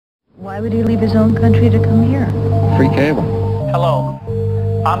Why would he leave his own country to come here? Free cable. Hello,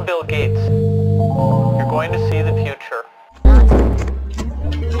 I'm Bill Gates. You're going to see the future.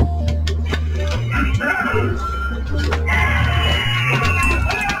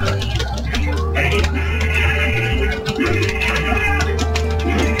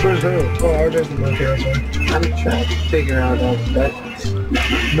 Where's who? Oh, RJ's the monkey, that's right. I'm trying to figure out all that.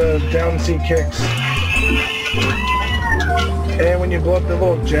 The down C kicks. And when you blow up the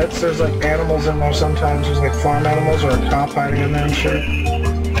little jets, there's like animals in there sometimes. There's like farm animals or a cop hiding in there and shit.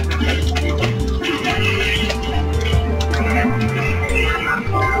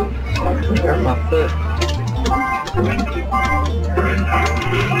 Hurt my foot.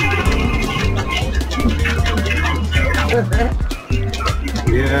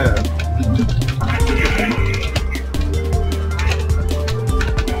 Yeah.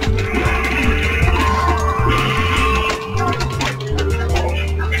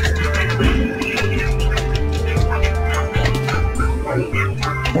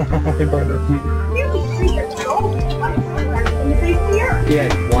 He burned it. Yeah,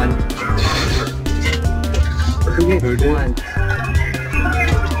 one. Who did? One.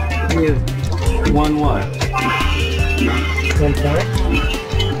 You. One what? 1 point?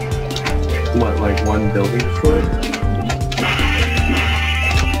 What, like one building destroyed?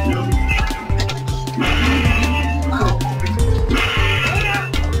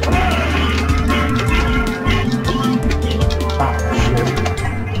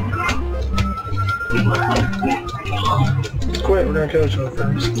 Quit, we're gonna kill each other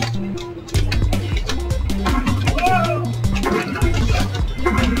first.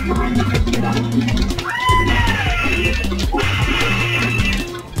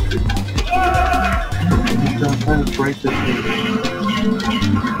 I'm trying to break this thing.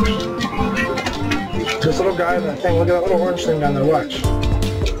 This little guy in that thing, look at that little orange thing down there, watch.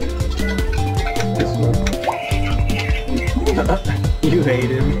 This one. You hate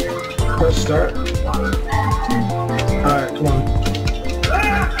him. Let's start. Alright, come on.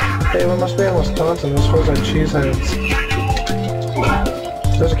 Hey, we must be in Wisconsin. This feels like cheeseheads.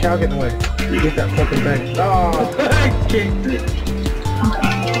 There's a cow getting away. Eat that fucking thing. Oh, I kicked it.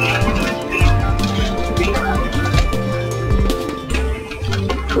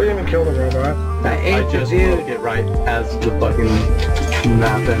 We didn't even kill the robot. I ate the just dude. broke it right as the fucking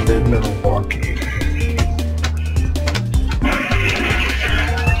map ended. Milwaukee.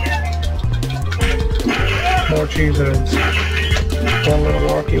 More cheeseheads. From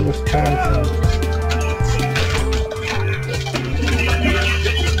Milwaukee, Wisconsin.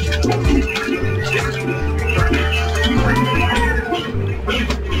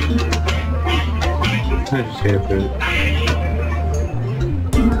 I just hate it.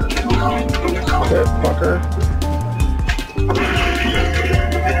 Quit, fucker.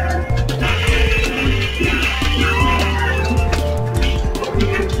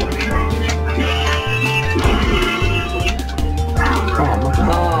 I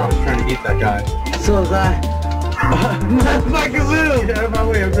was trying to eat that guy. So was I. Motherfucker, get out of my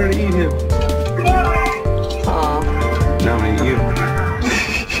way, I'm trying to eat him. Aw. Now I'm gonna eat you.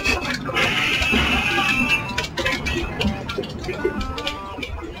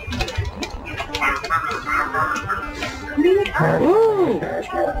 Woo!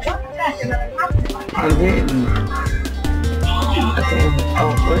 I'm hitting. Okay.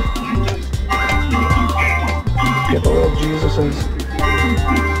 Oh, what? Get the little Jesuses.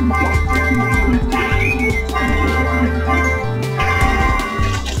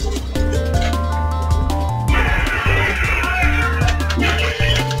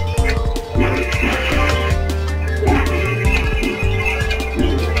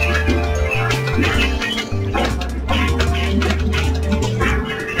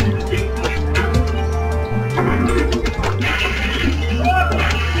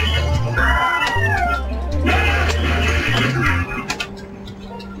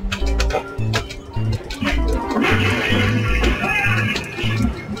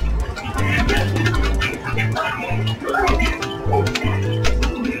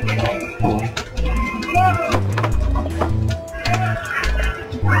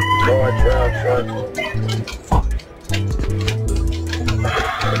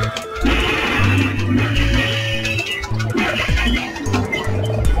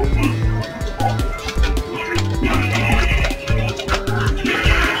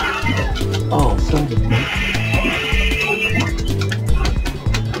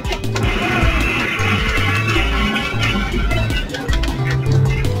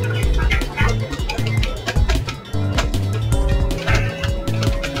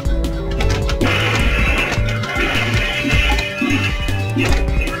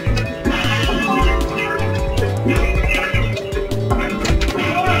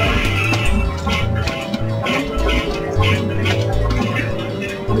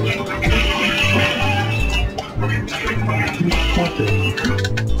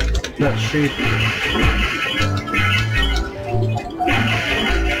 That sheep.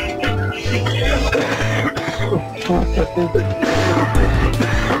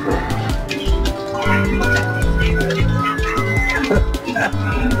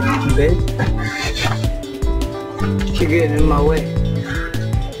 Bitch. You're getting in my way.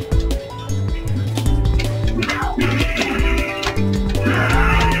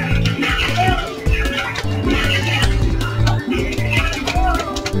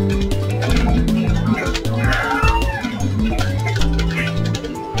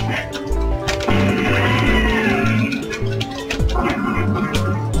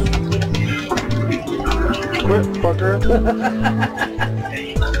 Quit, fucker.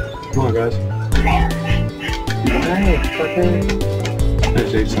 Come on, guys. Hey, fucking. I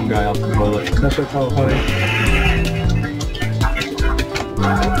just ate some guy off the toilet. That's what's all funny.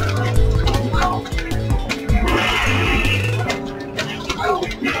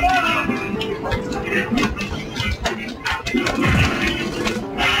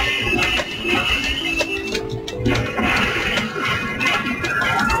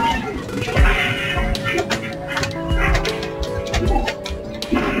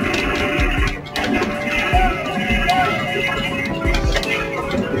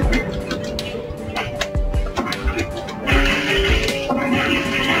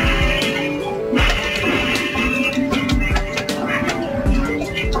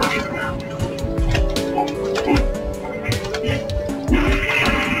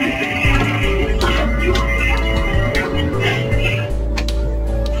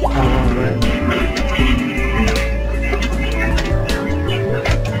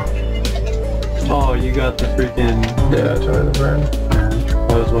 Oh, you got the freaking... Yeah, try the burn.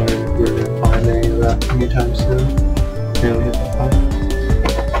 I was wondering if we were gonna find any of that anytime soon. Nearly hit the fight.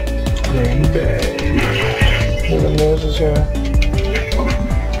 Okay. The nose is here.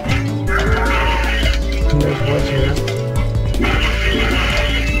 And there's what's here.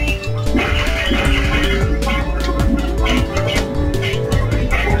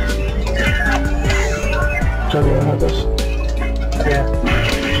 So do you want to have this? Yeah.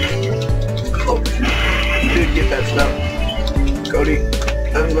 Dude, get that stuff. Cody,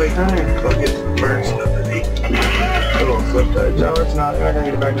 I'm like, go get burn stuff to eat. Little flip side. No, it's not. You're not going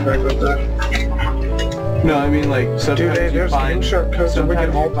to get back to back with that. No, I mean like Dude, sometimes you there's find insert codes that we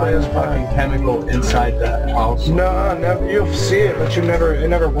can all play as fucking fine. chemical inside that house. No, never. You'll see it, but it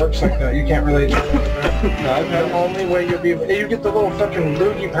never works like that. You can't really. No, I've had The only way you get the little fucking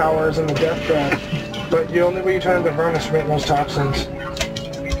loogie powers and the death trap, but the only way you turn them to burn is to make those toxins.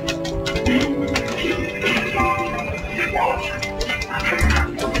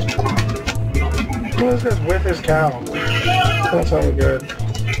 Well, this guy's with his cow. That's all good.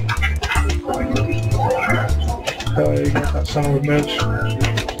 Hell yeah, you got that son of a bitch.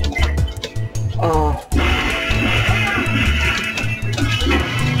 Oh.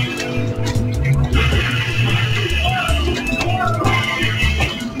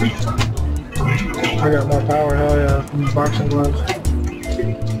 I got more power, hell yeah. Boxing gloves.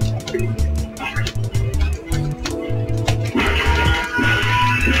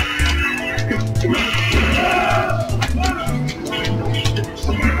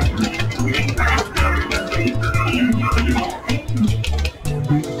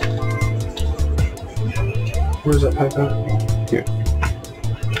 Where's that pipe at? Here.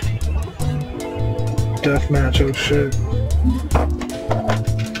 Deathmatch, oh shit.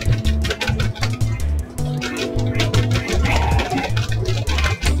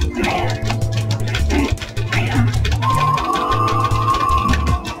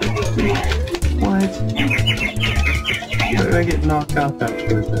 What? How did I get knocked out that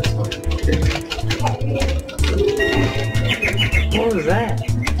quick? That's like... What was that?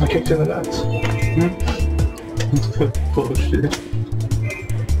 I kicked you in the nuts. Bullshit.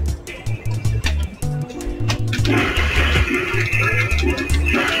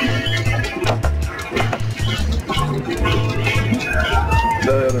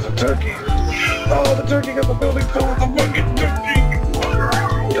 There's a turkey. Oh, the turkey got the building filled with the fucking turkey.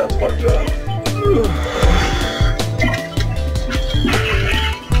 That's fucked up.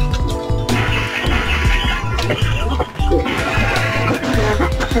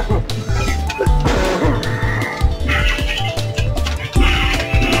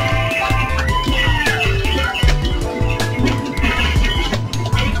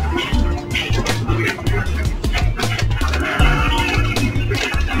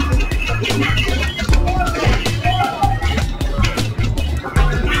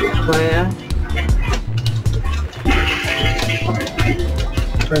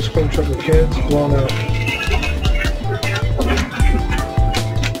 Ice cream truck with kids, blown out.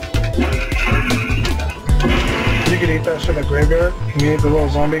 to eat that shit at graveyard? Can you eat the little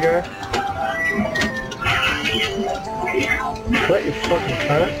zombie guy? What, you fucking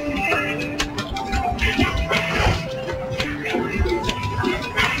cunt?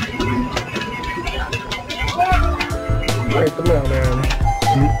 Right the mailman.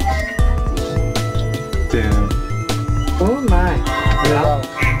 Damn. Oh my. Yeah.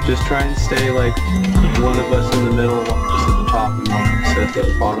 Just try and stay like one of us in the middle, just at the top, and one of us at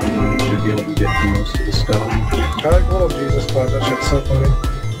the bottom, and we should be able to get to most of the stuff. I like little Jesus Club, that shit's so funny.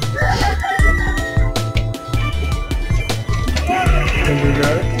 And you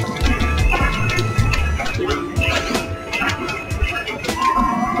got it?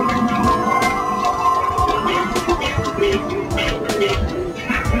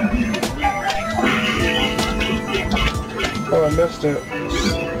 Oh, I missed it.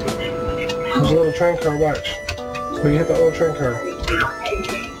 There's a little train car, watch. Oh, you hit the little train car.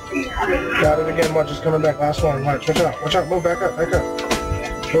 Got it again, watch, it's coming back. Last one, watch, watch out, move, back up, back up.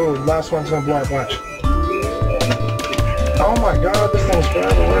 Oh, last one's gonna blow up, watch. Oh my god, this thing's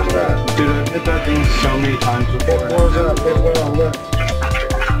forever, where's that? Dude, I've hit that thing so many times before. It blows up, it will, look.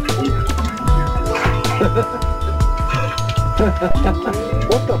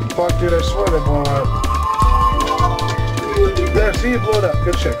 What the fuck, dude, I swear they blow up. There, see, you blew it up,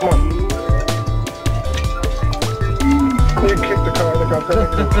 good shit, come on. You kicked the car coming to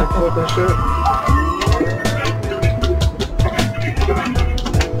kickflip and shit.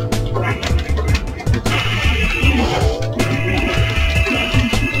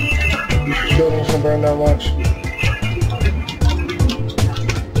 Building's gonna burn down, watch.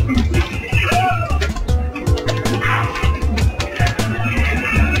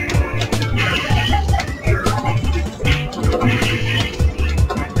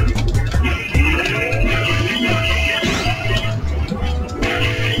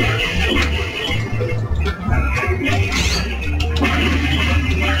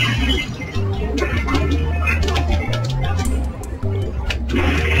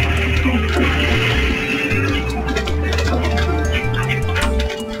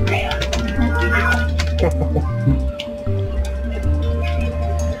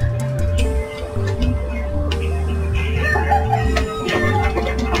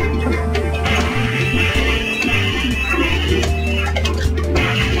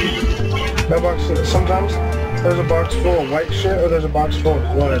 That box, sometimes there's a box full of white shit or there's a box full of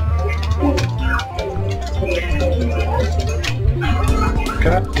blood.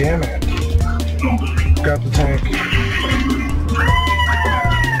 God damn it. Got the tank.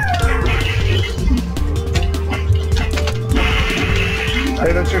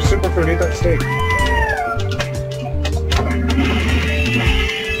 Hey, that's your superfood, eat that steak.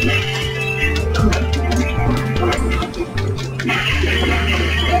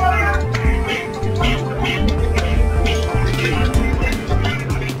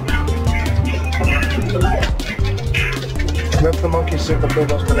 That's the monkey soup that filled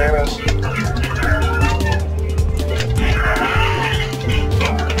those bananas.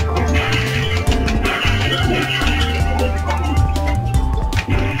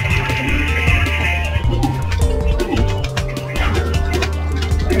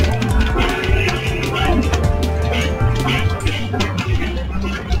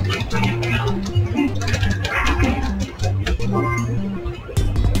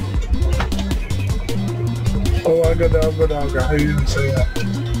 Oh, I'll go down, How you didn't say that?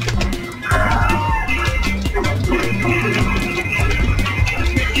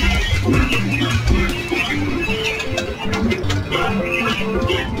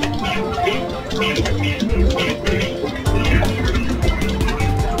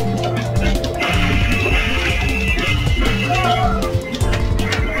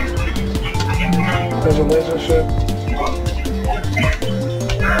 There's a laser ship.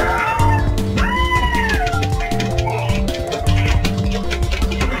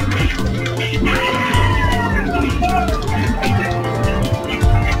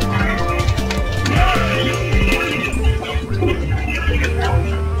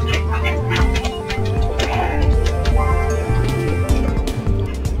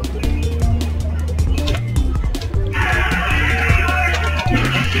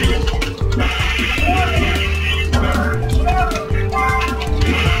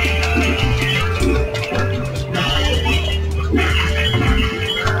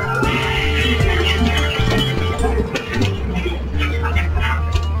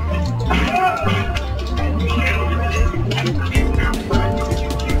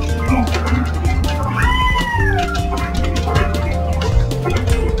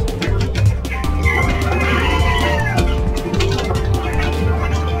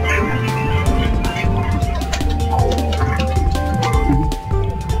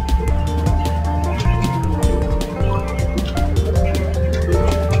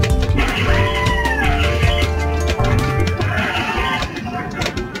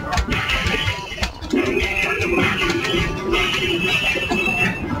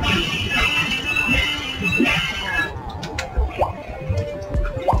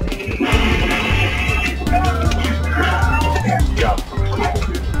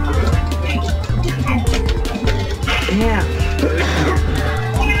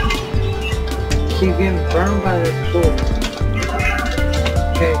 that's cool.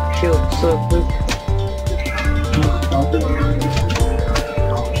 Hey, kill it, so Luke.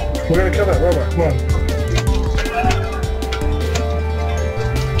 We're gonna kill that robot, come on.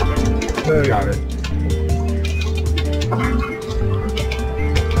 There you Got go. it.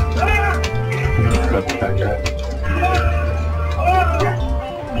 Cut that guy.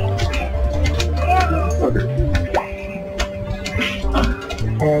 Okay.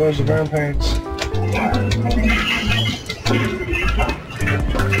 Oh, there's the Rampage.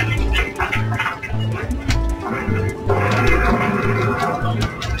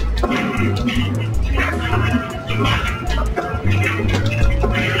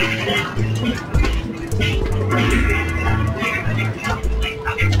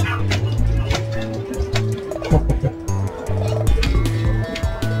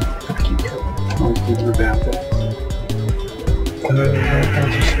 The Rampage. And then the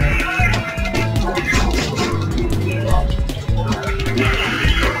Rampage is here.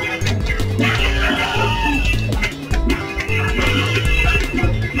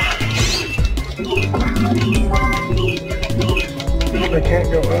 I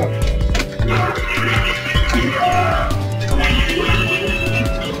can't go up.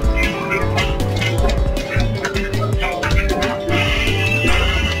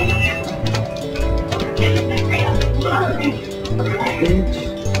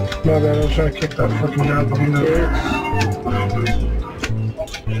 My bad, I was trying to kick that fucking guy behind the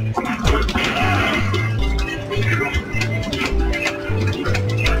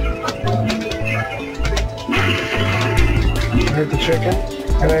I ate the chicken,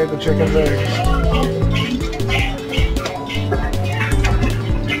 and I ate the chicken's eggs.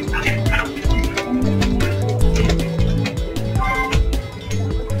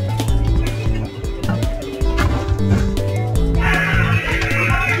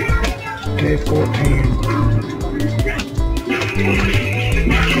 Day 14.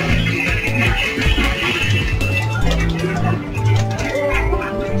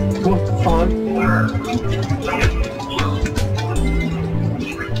 What the fuck?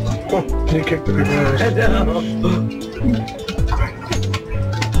 Oh, you kicked the people out.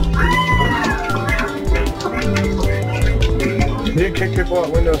 You kick people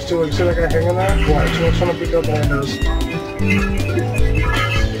out windows too. You see that guy hanging there? Watch, watch someone pick up the windows.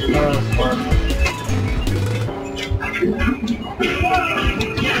 Oh, fuck.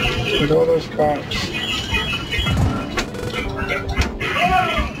 Look at all those cops.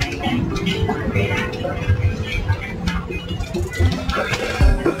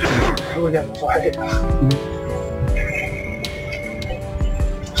 We got to fight.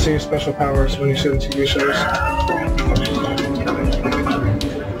 See your special powers when you see the TV shows.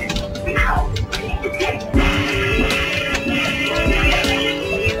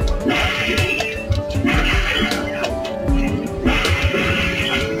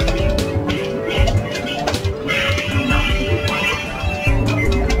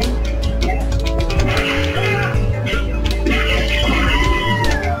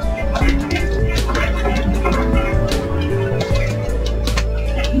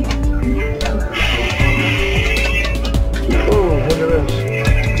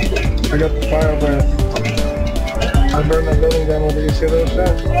 I got the fire breath. I burned that building down. Did you see those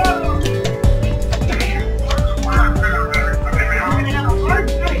shots?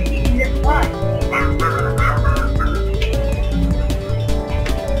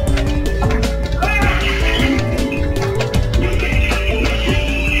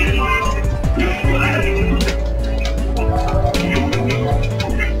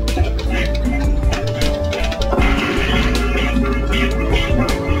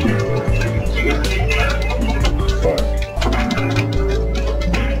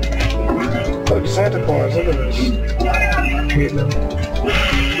 Santa Claus, look at this. Meeting them.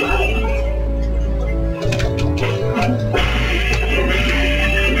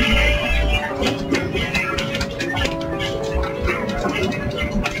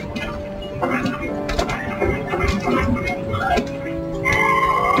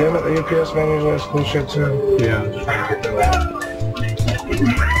 Damn it, the UPS man usually has cool shit too. Yeah, I'm trying to get to that.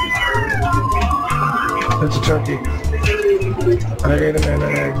 It's a turkey. I ate him and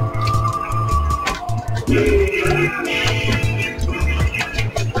an egg.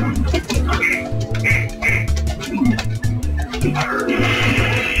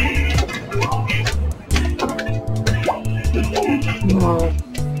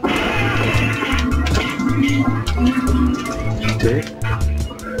 Dick?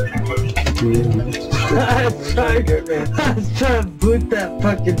 I was trying to boot that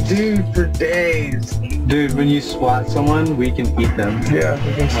fucking dude for days. Dude, when you swat someone, we can eat them. Yeah,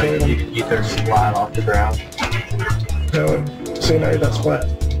 we can Like, save them. you can eat their splat off the ground. Kill him. See, now you got splat.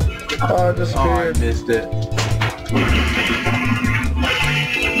 Oh, it Oh, I disappeared. missed it.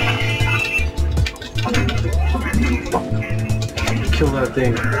 Kill that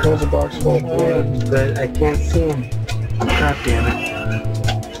thing. There's a box full of blood. But I can't see him. God damn it.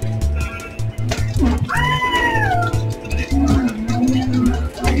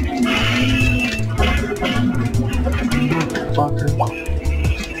 Fucker.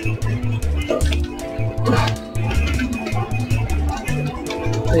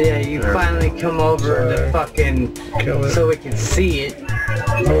 Yeah, you finally come over to fucking Kill it. so we can see it.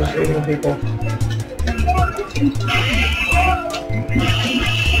 I was eating people.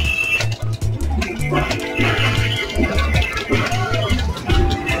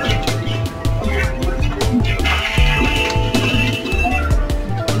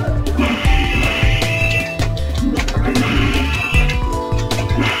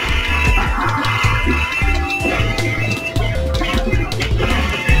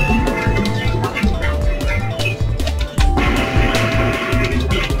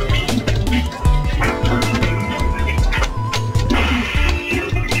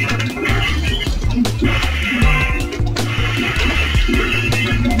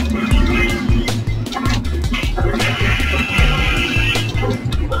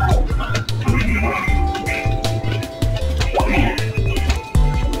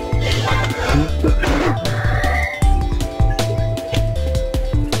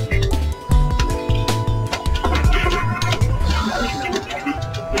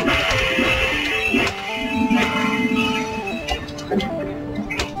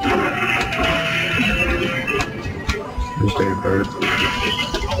 Bird.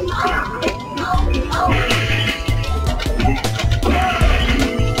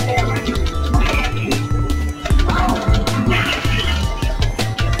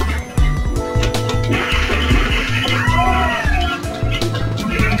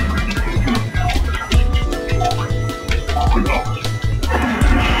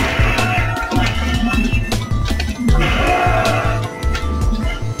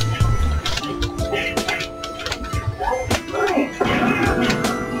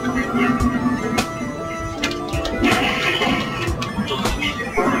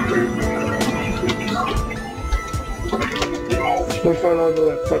 We found out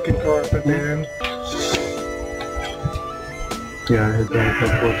that fucking car up at the end. Yeah, I hit that a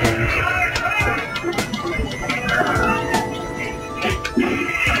couple of times.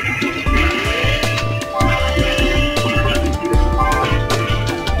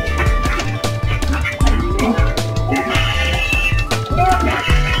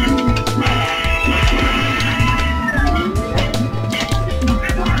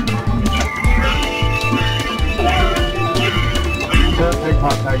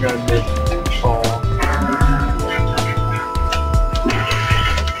 I got missed fall.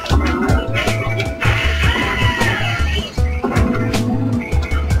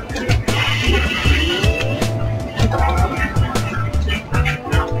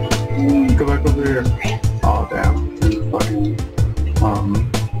 Go back over here. Oh damn. Fucking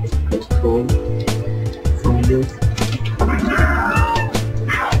that's cool. From this.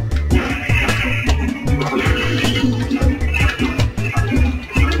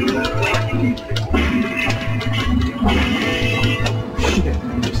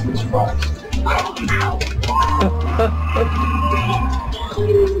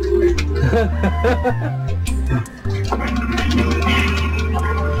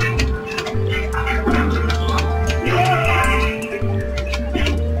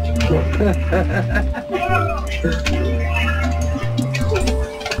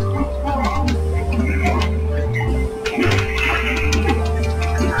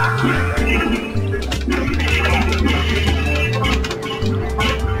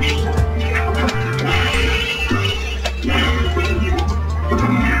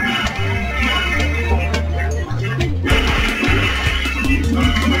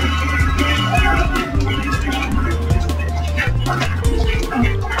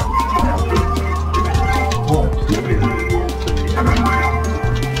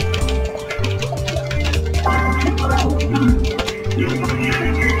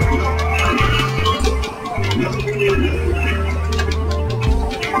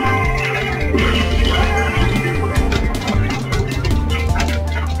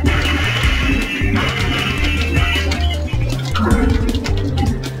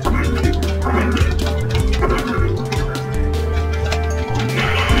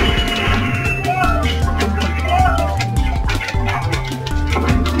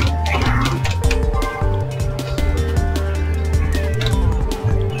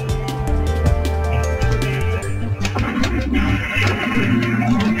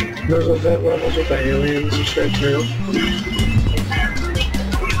 the aliens and shit too.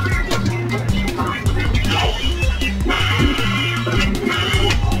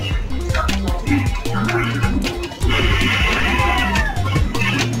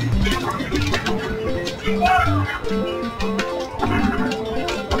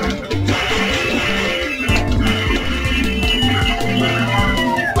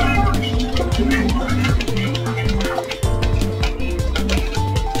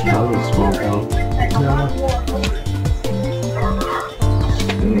 That was small out.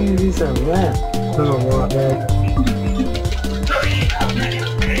 How many of these are left? There's a lot, man.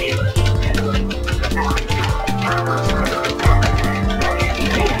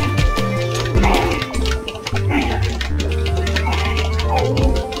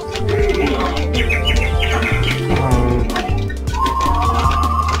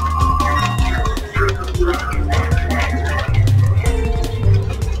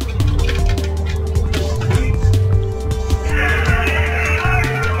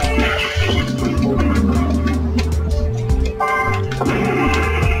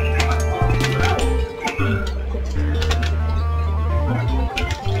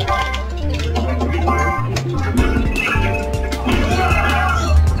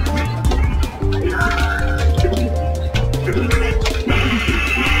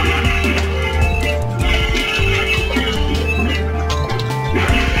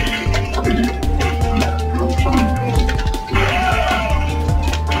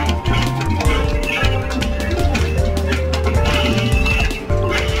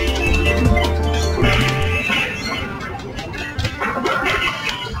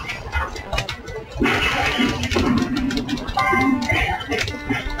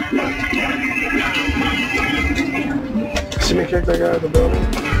 See me kick that guy out of the building?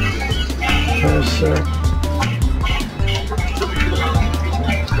 That was sick.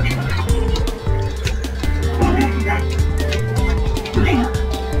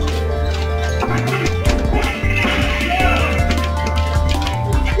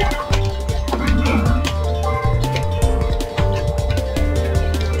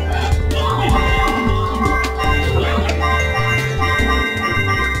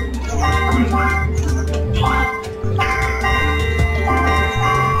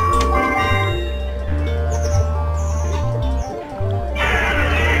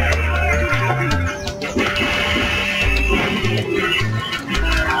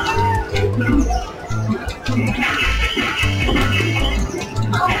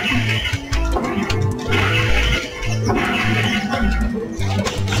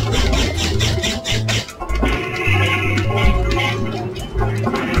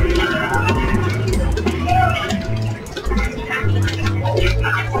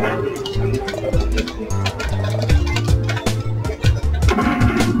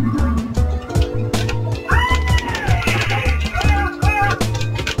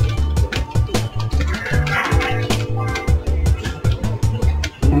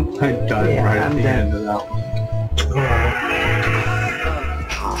 I died right at the end of that one. Alright.